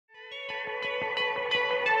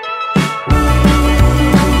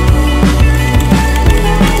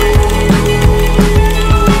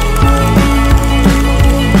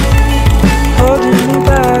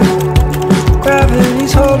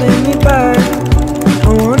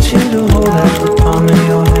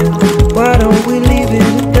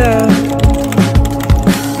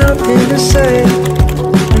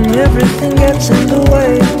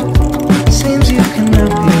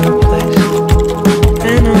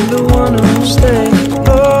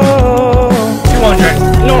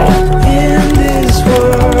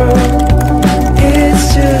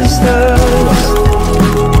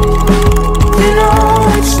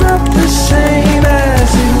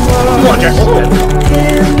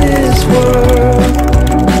In this world,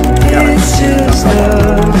 it's just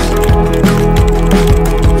us.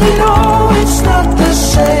 You know it's not the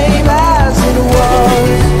same as it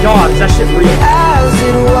was. God, is that shit real? As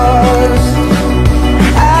it was.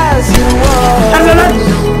 As it was.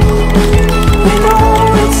 You know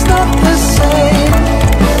it's not the same.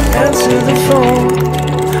 Answer the phone.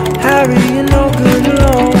 Harry, you're no good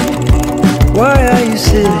alone. Why are you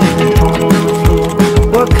sitting on the floor?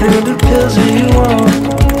 What kind of pills are you on?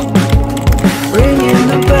 Ringing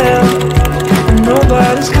the bell, and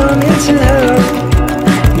nobody's coming to help.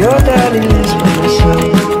 Your daddy lives by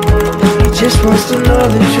himself. He just wants to know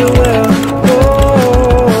that you're well.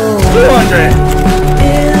 Oh, 200.